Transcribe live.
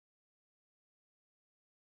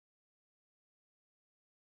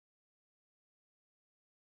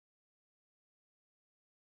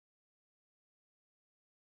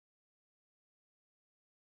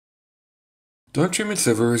Don't Dream It's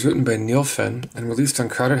Over was written by Neil Finn and released on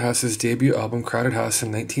Crowded House's debut album Crowded House in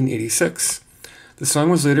 1986. The song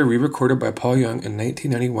was later re-recorded by Paul Young in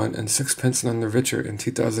 1991 and Sixpence None the Richer in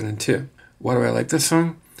 2002. Why do I like this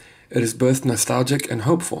song? It is both nostalgic and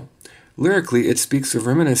hopeful. Lyrically, it speaks of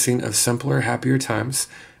reminiscing of simpler, happier times,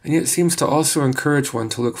 and yet seems to also encourage one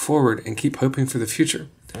to look forward and keep hoping for the future.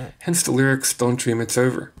 Hence the lyrics, Don't Dream It's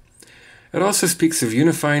Over. It also speaks of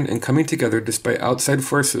unifying and coming together despite outside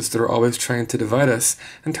forces that are always trying to divide us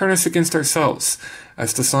and turn us against ourselves.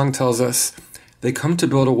 As the song tells us, they come to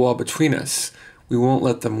build a wall between us. We won't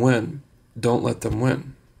let them win. Don't let them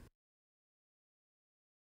win.